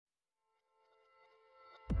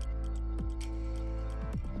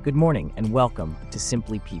Good morning and welcome to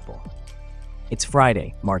Simply People. It's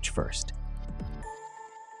Friday, March 1st.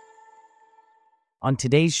 On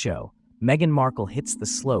today's show, Meghan Markle hits the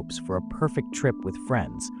slopes for a perfect trip with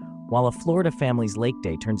friends, while a Florida family's lake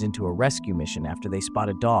day turns into a rescue mission after they spot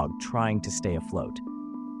a dog trying to stay afloat.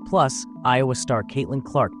 Plus, Iowa star Caitlin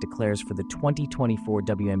Clark declares for the 2024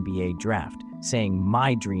 WNBA draft, saying,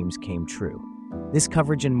 "My dreams came true." This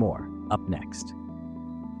coverage and more, up next.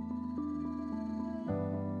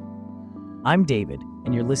 I'm David,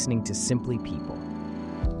 and you're listening to Simply People.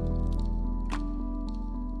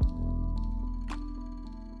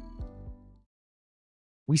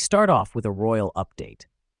 We start off with a royal update.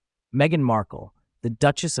 Meghan Markle, the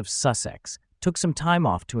Duchess of Sussex, took some time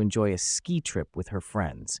off to enjoy a ski trip with her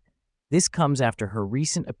friends. This comes after her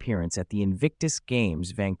recent appearance at the Invictus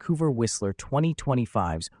Games Vancouver Whistler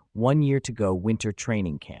 2025's one-year-to-go winter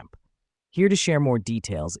training camp. Here to share more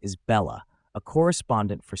details is Bella, a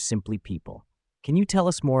correspondent for Simply People. Can you tell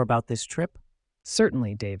us more about this trip?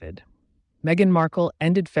 Certainly, David. Meghan Markle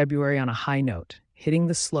ended February on a high note, hitting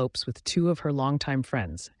the slopes with two of her longtime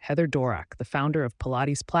friends, Heather Dorak, the founder of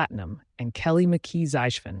Pilates Platinum, and Kelly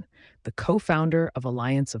McKee-Zeishvan, the co-founder of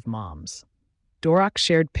Alliance of Moms. Dorak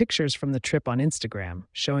shared pictures from the trip on Instagram,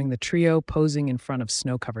 showing the trio posing in front of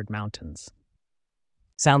snow-covered mountains.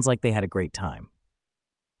 Sounds like they had a great time.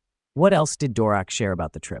 What else did Dorak share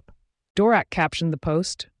about the trip? Dorak captioned the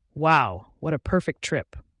post, "Wow, what a perfect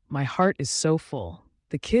trip. My heart is so full.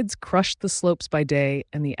 The kids crushed the slopes by day,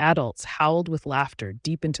 and the adults howled with laughter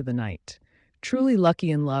deep into the night. Truly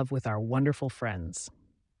lucky in love with our wonderful friends."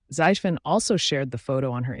 Zeishvan also shared the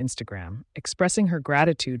photo on her Instagram, expressing her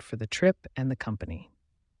gratitude for the trip and the company.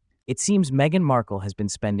 It seems Meghan Markle has been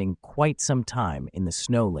spending quite some time in the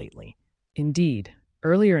snow lately. Indeed.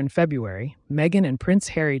 Earlier in February, Meghan and Prince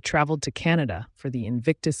Harry traveled to Canada for the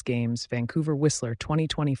Invictus Games Vancouver Whistler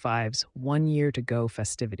 2025's one-year-to-go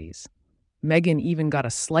festivities. Meghan even got a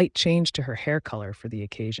slight change to her hair color for the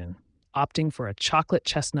occasion, opting for a chocolate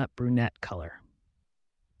chestnut brunette color.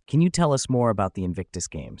 Can you tell us more about the Invictus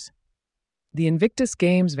Games? The Invictus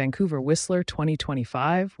Games Vancouver Whistler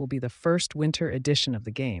 2025 will be the first winter edition of the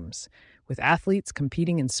Games, with athletes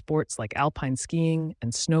competing in sports like alpine skiing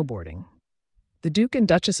and snowboarding. The Duke and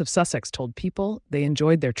Duchess of Sussex told People they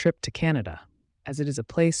enjoyed their trip to Canada, as it is a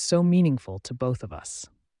place so meaningful to both of us.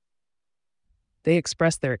 They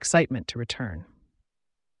expressed their excitement to return.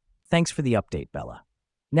 Thanks for the update, Bella.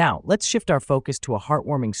 Now, let's shift our focus to a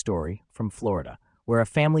heartwarming story from Florida, where a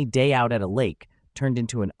family day out at a lake turned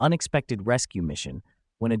into an unexpected rescue mission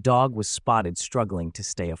when a dog was spotted struggling to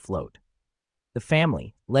stay afloat. The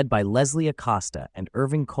family, led by Leslie Acosta and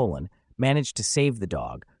Irving Colon, managed to save the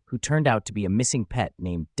dog, who turned out to be a missing pet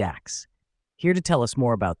named Dax. Here to tell us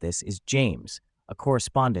more about this is James, a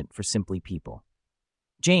correspondent for Simply People.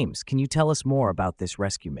 James, can you tell us more about this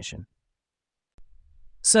rescue mission?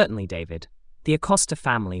 Certainly, David. The Acosta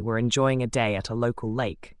family were enjoying a day at a local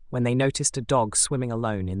lake when they noticed a dog swimming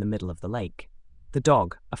alone in the middle of the lake. The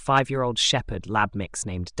dog, a 5-year-old shepherd lab mix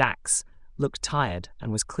named Dax, looked tired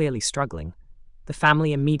and was clearly struggling. The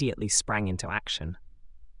family immediately sprang into action.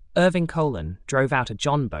 Irving Colon drove out a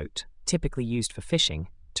John boat, typically used for fishing,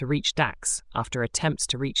 to reach Dax after attempts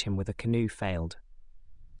to reach him with a canoe failed.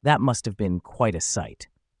 That must have been quite a sight.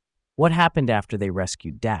 What happened after they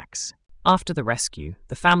rescued Dax? After the rescue,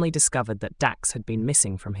 the family discovered that Dax had been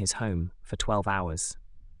missing from his home for 12 hours.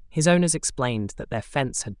 His owners explained that their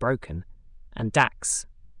fence had broken, and Dax,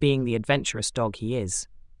 being the adventurous dog he is,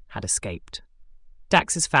 had escaped.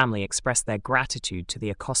 Dax's family expressed their gratitude to the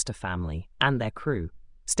Acosta family and their crew,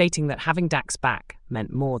 stating that having Dax back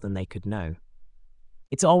meant more than they could know.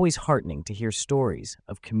 It's always heartening to hear stories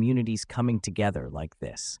of communities coming together like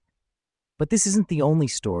this. But this isn't the only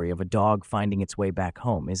story of a dog finding its way back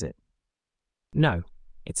home, is it? No,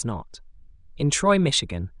 it's not. In Troy,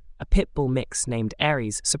 Michigan, a pit bull mix named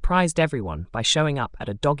Aries surprised everyone by showing up at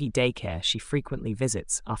a doggy daycare she frequently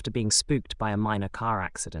visits after being spooked by a minor car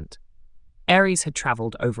accident. Aries had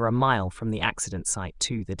traveled over a mile from the accident site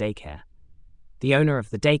to the daycare. The owner of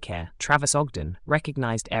the daycare, Travis Ogden,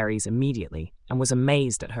 recognized Aries immediately and was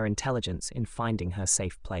amazed at her intelligence in finding her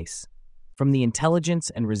safe place. From the intelligence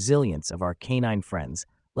and resilience of our canine friends,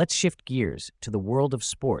 let's shift gears to the world of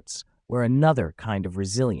sports, where another kind of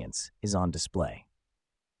resilience is on display.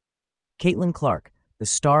 Caitlin Clark, the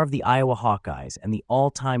star of the Iowa Hawkeyes and the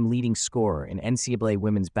all-time leading scorer in NCAA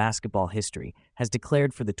women's basketball history, has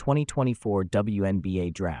declared for the 2024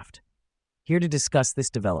 WNBA draft. Here to discuss this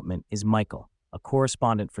development is Michael, a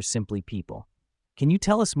correspondent for Simply People. Can you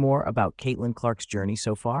tell us more about Caitlin Clark's journey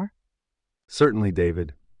so far? Certainly,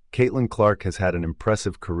 David. Caitlin Clark has had an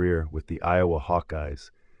impressive career with the Iowa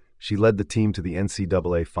Hawkeyes. She led the team to the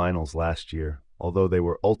NCAA Finals last year, although they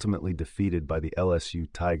were ultimately defeated by the LSU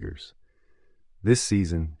Tigers. This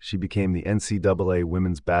season, she became the NCAA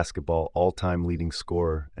women's basketball all-time leading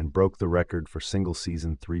scorer and broke the record for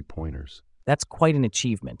single-season three-pointers. That's quite an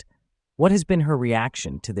achievement. What has been her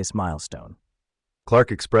reaction to this milestone?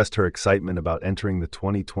 Clark expressed her excitement about entering the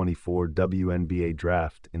 2024 WNBA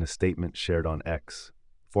draft in a statement shared on X,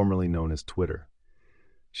 formerly known as Twitter.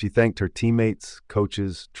 She thanked her teammates,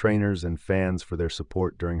 coaches, trainers, and fans for their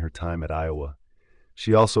support during her time at Iowa.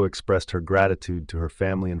 She also expressed her gratitude to her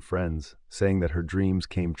family and friends, saying that her dreams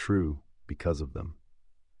came true because of them.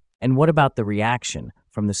 And what about the reaction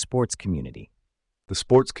from the sports community? The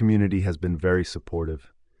sports community has been very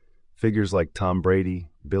supportive. Figures like Tom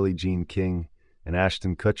Brady, Billie Jean King, and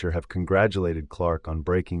Ashton Kutcher have congratulated Clark on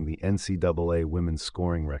breaking the NCAA women's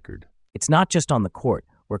scoring record. It's not just on the court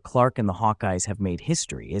where Clark and the Hawkeyes have made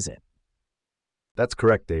history, is it? That's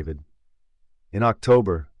correct, David. In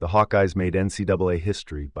October, the Hawkeyes made NCAA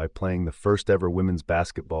history by playing the first ever women's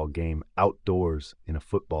basketball game outdoors in a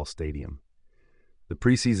football stadium. The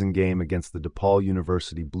preseason game against the DePaul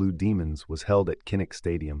University Blue Demons was held at Kinnick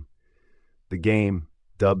Stadium. The game,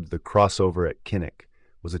 dubbed the Crossover at Kinnick,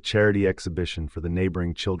 was a charity exhibition for the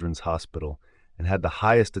neighboring Children's Hospital and had the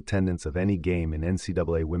highest attendance of any game in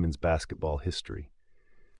NCAA women's basketball history.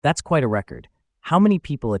 That's quite a record. How many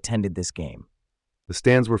people attended this game? The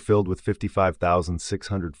stands were filled with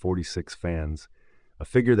 55,646 fans, a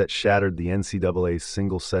figure that shattered the NCAA's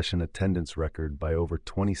single-session attendance record by over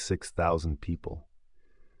 26,000 people.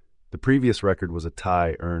 The previous record was a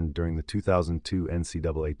tie earned during the 2002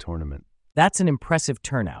 NCAA tournament. That's an impressive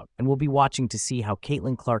turnout, and we'll be watching to see how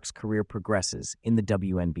Caitlin Clark's career progresses in the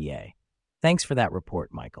WNBA. Thanks for that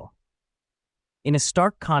report, Michael. In a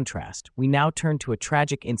stark contrast, we now turn to a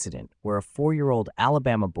tragic incident where a 4-year-old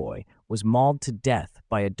Alabama boy was mauled to death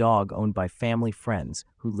by a dog owned by family friends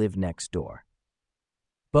who live next door.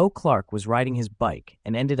 Bo Clark was riding his bike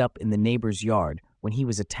and ended up in the neighbor's yard when he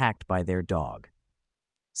was attacked by their dog.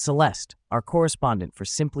 Celeste, our correspondent for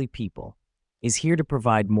Simply People, is here to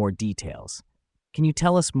provide more details. Can you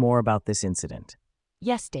tell us more about this incident?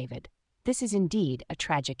 Yes, David. This is indeed a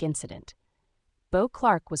tragic incident. Bo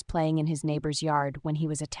Clark was playing in his neighbor's yard when he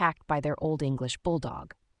was attacked by their Old English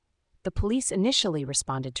bulldog. The police initially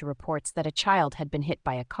responded to reports that a child had been hit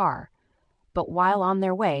by a car, but while on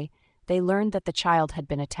their way, they learned that the child had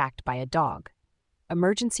been attacked by a dog.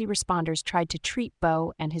 Emergency responders tried to treat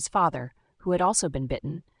Bo and his father, who had also been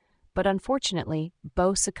bitten, but unfortunately,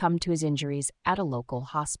 Bo succumbed to his injuries at a local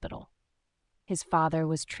hospital. His father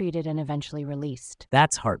was treated and eventually released.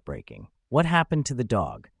 That's heartbreaking. What happened to the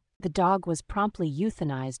dog? The dog was promptly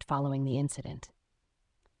euthanized following the incident.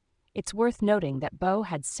 It's worth noting that Bo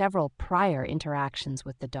had several prior interactions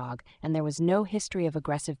with the dog, and there was no history of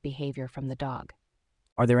aggressive behavior from the dog.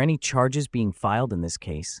 Are there any charges being filed in this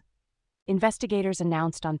case? Investigators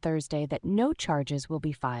announced on Thursday that no charges will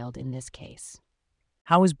be filed in this case.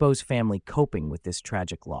 How is Bo's family coping with this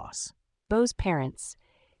tragic loss? Bo's parents,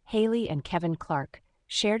 Haley and Kevin Clark,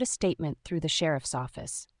 shared a statement through the sheriff's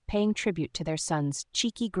office, paying tribute to their son's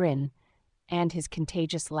cheeky grin and his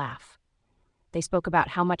contagious laugh. They spoke about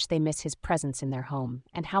how much they miss his presence in their home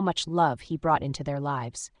and how much love he brought into their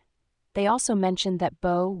lives. They also mentioned that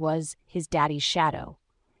Bo was his daddy's shadow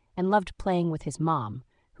and loved playing with his mom,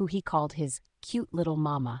 who he called his cute little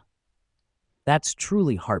mama. That's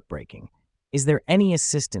truly heartbreaking. Is there any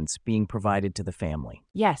assistance being provided to the family?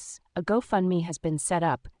 Yes, a GoFundMe has been set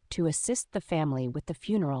up to assist the family with the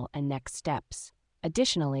funeral and next steps.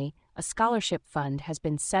 Additionally, a scholarship fund has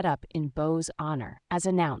been set up in Bo's honor, as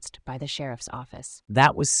announced by the sheriff's office.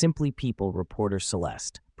 That was Simply People reporter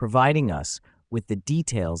Celeste, providing us with the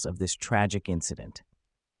details of this tragic incident.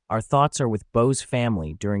 Our thoughts are with Bo's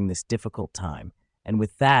family during this difficult time, and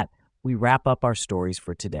with that, we wrap up our stories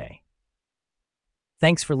for today.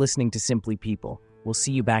 Thanks for listening to Simply People. We'll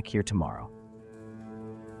see you back here tomorrow.